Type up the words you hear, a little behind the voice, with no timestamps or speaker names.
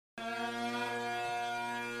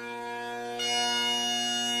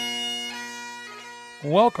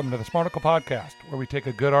Welcome to the Smarticle podcast, where we take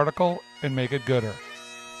a good article and make it gooder.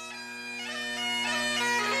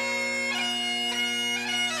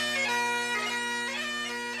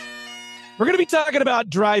 We're going to be talking about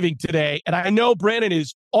driving today, and I know Brandon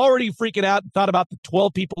is already freaking out and thought about the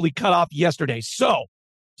 12 people he cut off yesterday. So,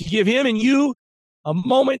 to give him and you a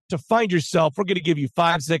moment to find yourself, we're going to give you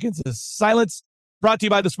 5 seconds of silence, brought to you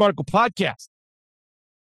by the Smarticle podcast.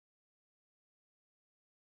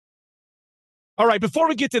 All right, before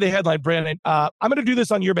we get to the headline, Brandon, I'm going to do this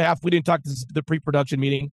on your behalf. We didn't talk this at the pre-production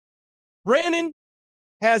meeting. Brandon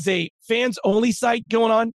has a fans-only site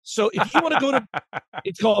going on. So if you want to go to,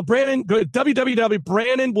 it's called Brandon, go to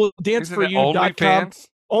www.brandonwilldanceforyou.com.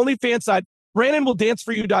 OnlyFans site,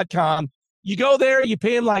 brandonwilldanceforyou.com. You go there, you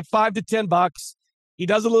pay him like $5 to $10. He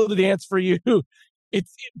does a little dance for you.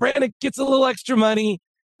 Brandon gets a little extra money.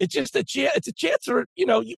 It's just a chance. It's a chance for,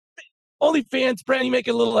 OnlyFans, Brandon, you make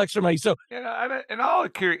a little extra money. So, out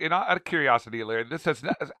of curiosity, Larry, this has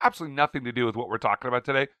absolutely nothing to do with what we're talking about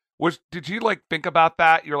today. Did you think about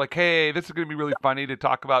that? You're like, hey, this is going to be really funny to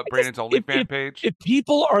talk about Brandon's OnlyFans page. If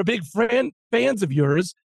people are big fans of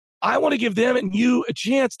yours, I want to give them and you a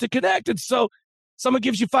chance to connect. And so, someone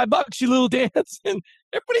gives you $5, you little dance, and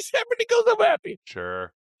everybody goes up happy.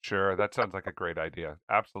 Sure. That sounds like a great idea.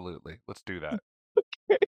 Absolutely, let's do that.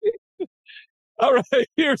 Okay. All right,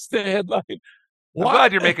 here's the headline. I'm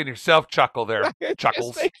glad you're making yourself chuckle there,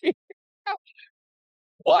 Chuckles.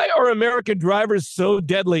 Why are American drivers so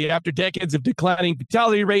deadly after decades of declining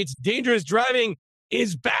fatality rates? Dangerous driving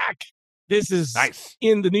is back. This is nice.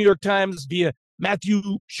 In the New York Times via Matthew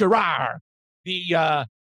Sherrar, the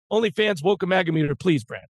OnlyFans Woke-a-Magameter. Please,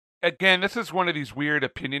 Brad. Again, this is one of these weird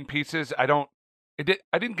opinion pieces. I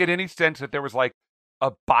didn't get any sense that there was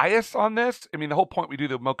a bias on this. I mean, the whole point we do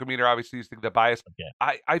the Mocha-meter obviously is the bias.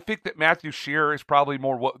 Okay. I think that Matthew Shearer is probably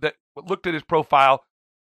more woke, that looked at his profile,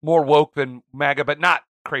 more woke than MAGA, but not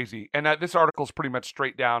crazy. And this article is pretty much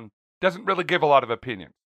straight down, doesn't really give a lot of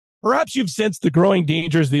opinion. Perhaps you've sensed the growing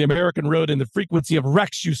dangers of the American road and the frequency of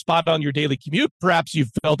wrecks you spot on your daily commute. Perhaps you've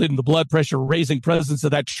felt it in the blood pressure raising presence of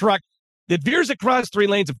that truck that veers across 3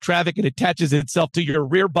 lanes of traffic and attaches itself to your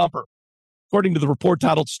rear bumper. According to the report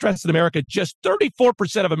titled Stress in America, just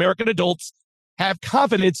 34% of American adults have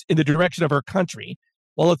confidence in the direction of our country,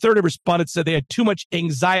 while a third of respondents said they had too much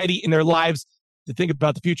anxiety in their lives to think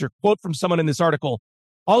about the future. Quote from someone in this article: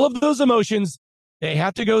 all of those emotions, they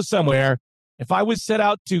have to go somewhere. If I was set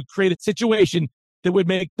out to create a situation that would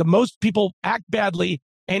make the most people act badly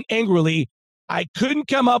and angrily, I couldn't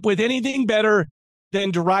come up with anything better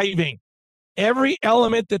than driving. Every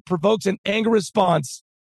element that provokes an anger response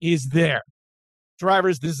is there.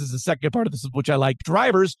 Drivers, this is the second part of this, which I like.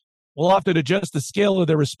 Drivers will often adjust the scale of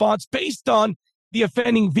their response based on the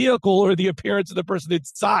offending vehicle or the appearance of the person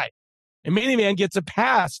inside. A minivan gets a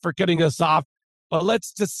pass for cutting us off, but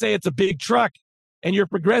let's just say it's a big truck and you're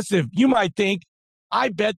progressive. You might think, I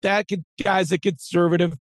bet that guy's a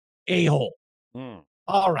conservative a-hole.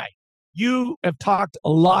 All right. You have talked a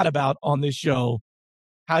lot about on this show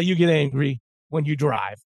how you get angry when you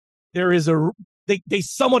drive. There is they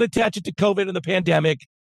somewhat attach it to COVID and the pandemic,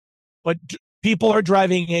 but people are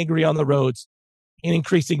driving angry on the roads in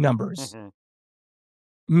increasing numbers.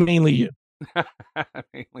 Mm-hmm. Mainly you.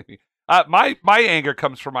 Mainly. My anger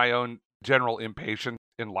comes from my own general impatience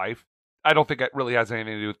in life. I don't think it really has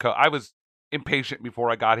anything to do with COVID. I was impatient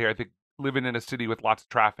before I got here. I think living in a city with lots of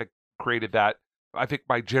traffic created that. I think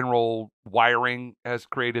my general wiring has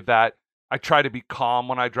created that. I try to be calm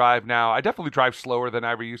when I drive now. I definitely drive slower than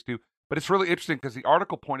I ever used to. But it's really interesting because the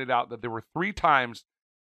article pointed out that there were 3 times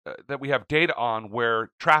that we have data on where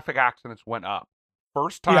traffic accidents went up.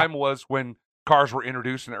 First time was when cars were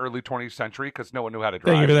introduced in the early 20th century because no one knew how to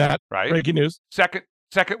drive. Thank you for that. Right? Breaking news. Second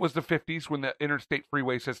was the 50s when the interstate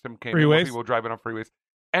freeway system came in, where people were driving on freeways.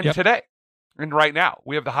 And today, and right now,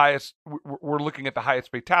 we have the highest, we're looking at the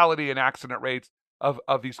highest fatality and accident rates of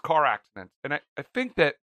these car accidents. And I think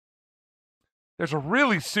that there's a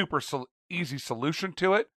really super easy solution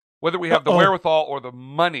to it. Whether we have the wherewithal or the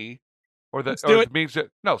money or the means that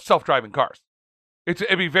self-driving cars.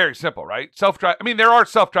 It'd be very simple, right? There are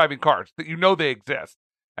self-driving cars that they exist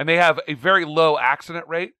and they have a very low accident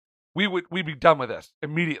rate. We'd be done with this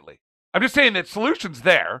immediately. I'm just saying that solution's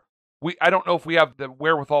there. I don't know if we have the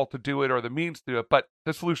wherewithal to do it or the means to do it, but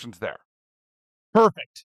the solution's there.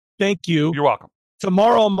 Perfect. Thank you. You're welcome.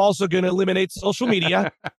 Tomorrow, I'm also going to eliminate social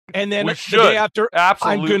media. And then the day after,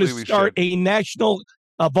 I'm going to start a national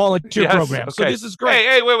volunteer program. Okay. So this is great.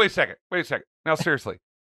 Hey, wait a second. Now, seriously.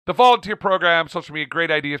 The volunteer program, social media,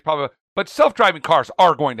 great ideas, probably. But self-driving cars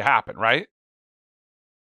are going to happen, right?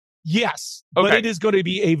 Yes. Okay. But it is going to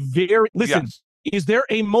be a very... Listen, Is there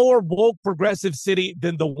a more woke progressive city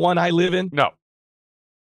than the one I live in? No.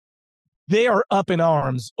 They are up in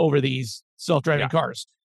arms over these self-driving cars.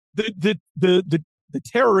 The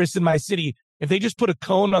terrorists in my city, if they just put a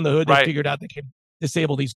cone on the hood, they figured out they can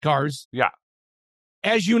disable these cars. Yeah.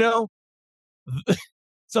 As you know,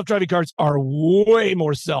 self-driving cars are way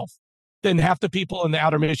more self than half the people in the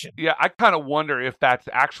outer mission. Yeah, I kind of wonder if that's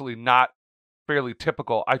actually not fairly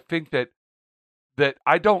typical. I think that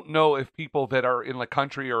I don't know if people that are in the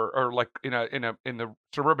country or like in the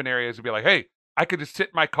suburban areas would be like, hey, I could just sit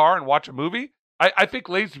in my car and watch a movie. I think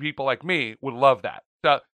lazy people like me would love that.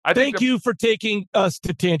 So Thank you for taking us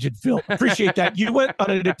to Tangentville. Appreciate that. You went on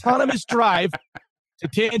an autonomous drive to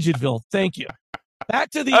Tangentville. Thank you. Back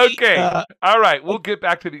to the... Okay. All right. We'll get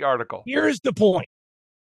back to the article. Here's the point.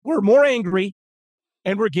 We're more angry,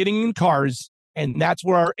 and we're getting in cars, and that's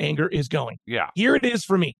where our anger is going. Yeah. Here it is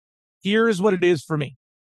for me. Here's what it is for me.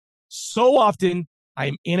 So often,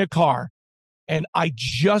 I'm in a car, and I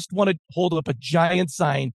just want to hold up a giant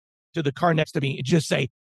sign to the car next to me and just say,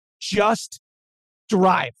 just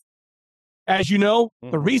drive. As you know,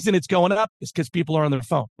 the reason it's going up is because people are on their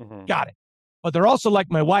phone. Got it. But they're also like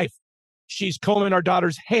my wife. She's combing our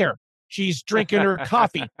daughter's hair. She's drinking her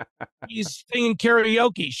coffee. She's singing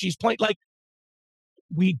karaoke. She's playing like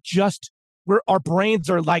our brains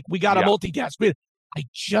are like, we got to multitask. I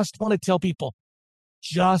just want to tell people,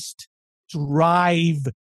 just drive.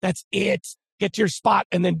 That's it. Get to your spot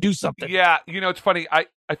and then do something. Yeah. It's funny. I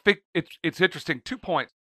think it's interesting. 2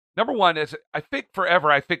 points. Number one is I think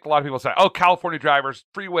forever, a lot of people say, oh, California drivers,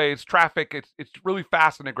 freeways, traffic, it's really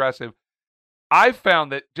fast and aggressive. I've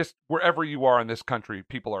found that just wherever you are in this country,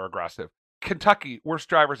 people are aggressive. Kentucky, worst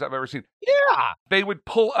drivers I've ever seen. Yeah. They would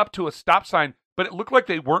pull up to a stop sign, but it looked like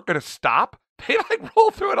they weren't going to stop. They like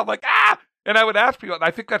roll through it. I'm like, ah! And I would ask people, and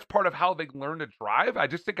I think that's part of how they learn to drive. I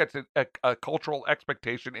just think that's a cultural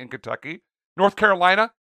expectation in Kentucky. North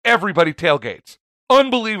Carolina, everybody tailgates.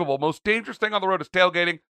 Unbelievable. Most dangerous thing on the road is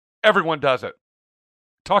tailgating. Everyone does it.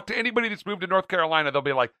 Talk to anybody that's moved to North Carolina, they'll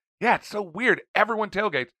be like, yeah, it's so weird. Everyone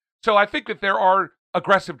tailgates. So I think that there are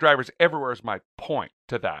aggressive drivers everywhere is my point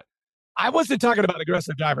to that. I wasn't talking about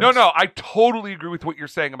aggressive drivers. No, I totally agree with what you're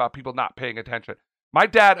saying about people not paying attention. My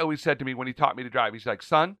dad always said to me when he taught me to drive, he's like,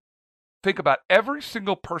 son, think about every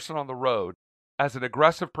single person on the road as an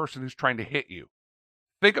aggressive person who's trying to hit you.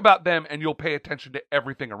 Think about them and you'll pay attention to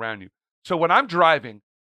everything around you. So when I'm driving,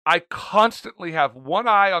 I constantly have one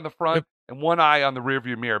eye on the front and one eye on the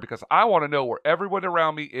rearview mirror because I want to know where everyone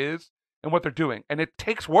around me is and what they're doing. And it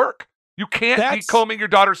takes work. You can't be combing your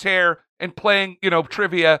daughter's hair and playing,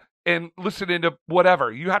 trivia and listening to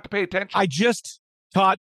whatever. You have to pay attention. I just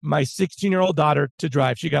taught my 16-year-old daughter to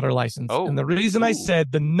drive. She got her license. Oh. And the reason I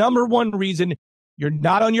said the number one reason you're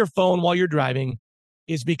not on your phone while you're driving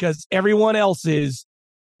is because everyone else is,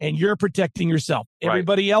 and you're protecting yourself. Right.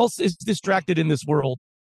 Everybody else is distracted in this world.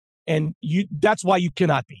 And that's why you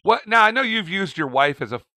cannot be. What? Now, I know you've used your wife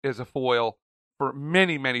as a foil for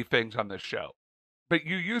many, many things on this show. But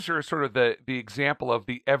you use her as sort of the example of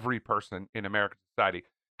the every person in American society.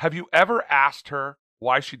 Have you ever asked her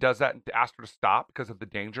why she does that and asked her to stop because of the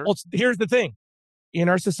danger? Well, here's the thing. In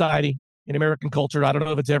our society, in American culture, I don't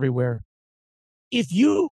know if it's everywhere.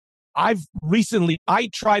 I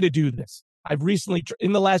try to do this.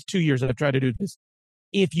 In the last 2 years, I've tried to do this.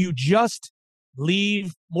 If you just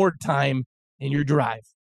leave more time in your drive,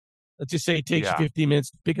 let's just say it takes you 15 minutes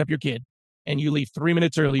to pick up your kid and you leave 3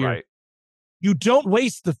 minutes earlier. Right. You don't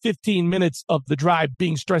waste the 15 minutes of the drive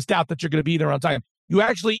being stressed out that you're going to be there on time. You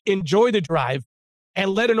actually enjoy the drive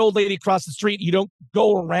and let an old lady cross the street. You don't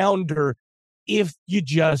go around her if you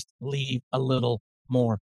just leave a little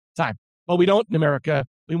more time. But we don't in America.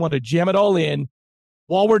 We want to jam it all in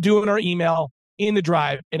while we're doing our email in the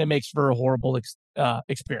drive, and it makes for a horrible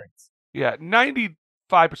experience. Yeah, 95%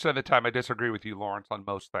 of the time I disagree with you, Lawrence, on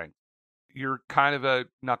most things. You're kind of a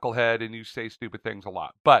knucklehead and you say stupid things a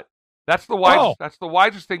lot. But that's the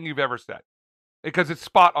wisest thing you've ever said because it's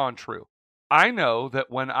spot on true. I know that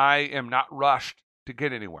when I am not rushed to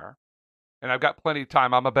get anywhere and I've got plenty of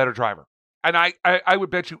time, I'm a better driver. And I would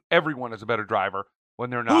bet you everyone is a better driver when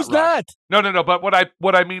they're not rushed. Who's not? No. But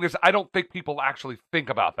what I mean is I don't think people actually think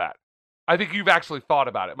about that. I think you've actually thought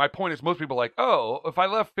about it. My point is most people are like, oh, if I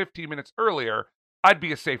left 15 minutes earlier, I'd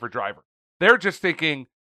be a safer driver. They're just thinking,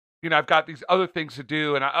 I've got these other things to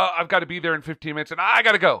do and I've got to be there in 15 minutes and I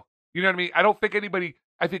got to go. You know what I mean?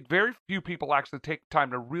 I think very few people actually take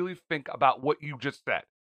time to really think about what you just said.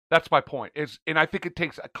 That's my point. And I think it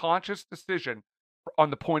takes a conscious decision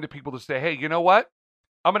on the point of people to say, hey, you know what?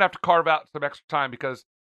 I'm going to have to carve out some extra time because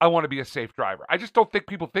I want to be a safe driver. I just don't think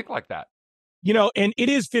people think like that. And it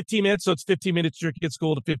is 15 minutes. So it's 15 minutes to get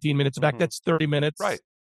school to 15 minutes back. That's 30 minutes. Right.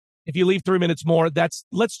 If you leave 3 minutes more,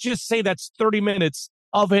 let's just say that's 30 minutes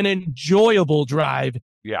of an enjoyable drive.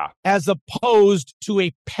 Yeah. As opposed to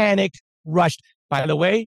a panicked, rushed. By the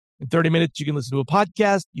way, in 30 minutes, you can listen to a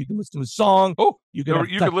podcast. You can listen to a song. Oh, you can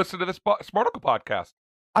listen to this Smarticle podcast.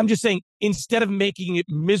 I'm just saying, instead of making it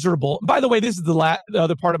miserable. By the way, this is the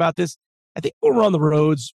other part about this. I think when we're on the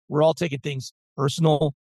roads, we're all taking things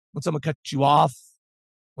personal. When someone cuts you off,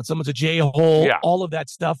 when someone's a J-hole, all of that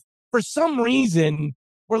stuff. For some reason,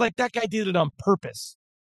 we're like, that guy did it on purpose.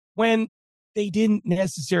 When they didn't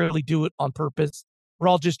necessarily do it on purpose. We're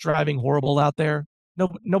all just driving horrible out there.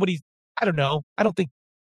 Nobody, I don't know. I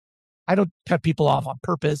don't cut people off on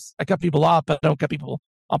purpose. I cut people off, but I don't cut people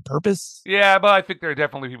on purpose. Yeah, but I think there are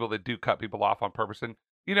definitely people that do cut people off on purpose. And,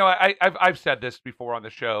 I've said this before on the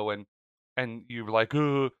show, and you're like,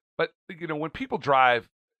 but, when people drive,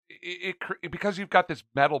 it because you've got this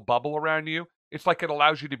metal bubble around you, it's like it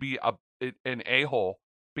allows you to be an a-hole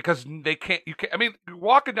because you're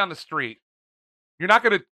walking down the street,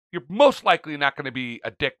 you're most likely not going to be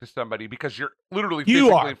a dick to somebody because you're literally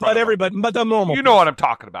physically in front of everybody, but the normal. You know what I'm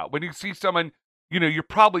talking about. When you see someone, you're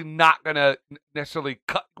probably not going to necessarily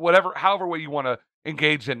cut however way you want to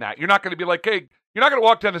engage in that. You're not going to be like, hey, you're not going to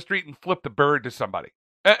walk down the street and flip the bird to somebody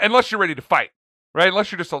unless you're ready to fight, right?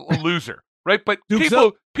 Unless you're just a loser, right? But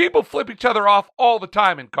people flip each other off all the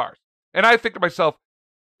time in cars. And I think to myself,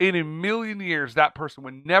 in a million years, that person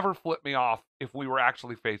would never flip me off if we were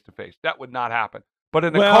actually face to face. That would not happen. But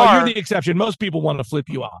in a car, you're the exception. Most people want to flip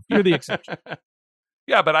you off. You're the exception.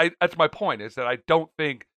 Yeah, but that's my point. Is that I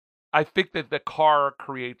think that the car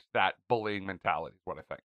creates that bullying mentality. Is what I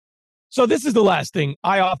think. So this is the last thing.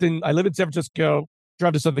 I live in San Francisco,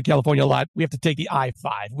 drive to Southern California a lot. We have to take the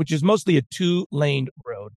I-5, which is mostly a 2-lane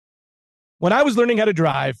road. When I was learning how to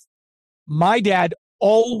drive, my dad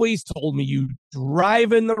always told me, you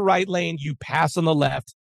drive in the right lane, you pass on the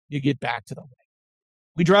left, you get back to the right.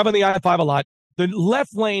 We drive on the I-5 a lot. The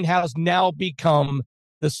left lane has now become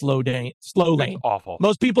the slow lane. It's awful.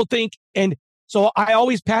 Most people think, and so I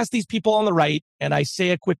always pass these people on the right, and I say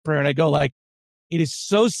a quick prayer, and I go like, it is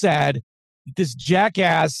so sad that this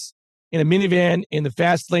jackass in a minivan in the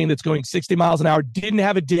fast lane that's going 60 miles an hour didn't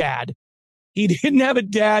have a dad. He didn't have a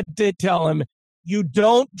dad to tell him, you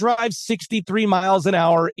don't drive 63 miles an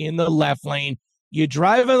hour in the left lane. You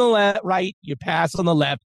drive on the right, you pass on the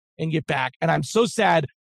left, and get back. And I'm so sad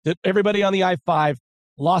that everybody on the I-5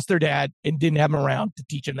 lost their dad and didn't have him around to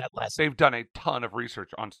teach him that lesson. They've done a ton of research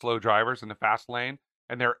on slow drivers in the fast lane,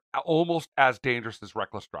 and they're almost as dangerous as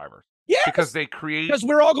reckless drivers. Yes! Because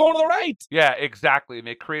we're all going to the right. Yeah, exactly. And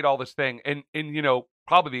they create all this thing. And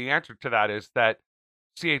probably the answer to that is that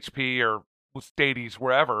CHP or Stadies,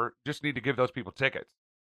 wherever, just need to give those people tickets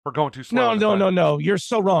for going too slow. No. You're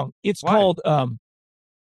so wrong. It's called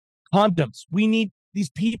condoms. We need these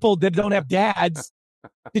people that don't have dads.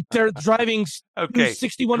 They're driving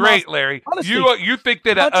 61 miles. Great, Larry. Honestly, you think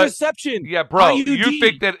that contraception? Yeah, bro. IUD. You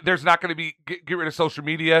think that there's not going to be get rid of social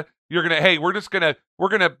media? You're gonna we're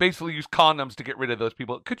gonna basically use condoms to get rid of those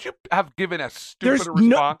people. Could you have given a stupid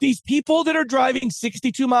response? These people that are driving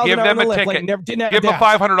 62 miles an hour on the left lane didn't have Give them a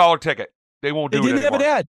 $500 ticket. They won't do it anymore. They didn't have a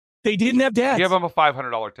dad. They didn't have dads. Give them a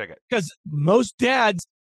 $500 ticket. Because most dads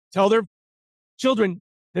tell their children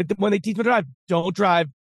that when they teach them to drive, don't drive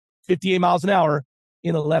 58 miles an hour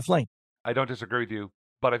in the left lane. I don't disagree with you,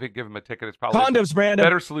 but I think give them a ticket is probably condoms, Brandon. A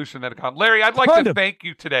better solution than a condom. Larry, I'd like to thank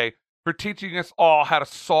you today for teaching us all how to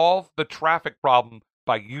solve the traffic problem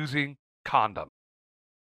by using condoms.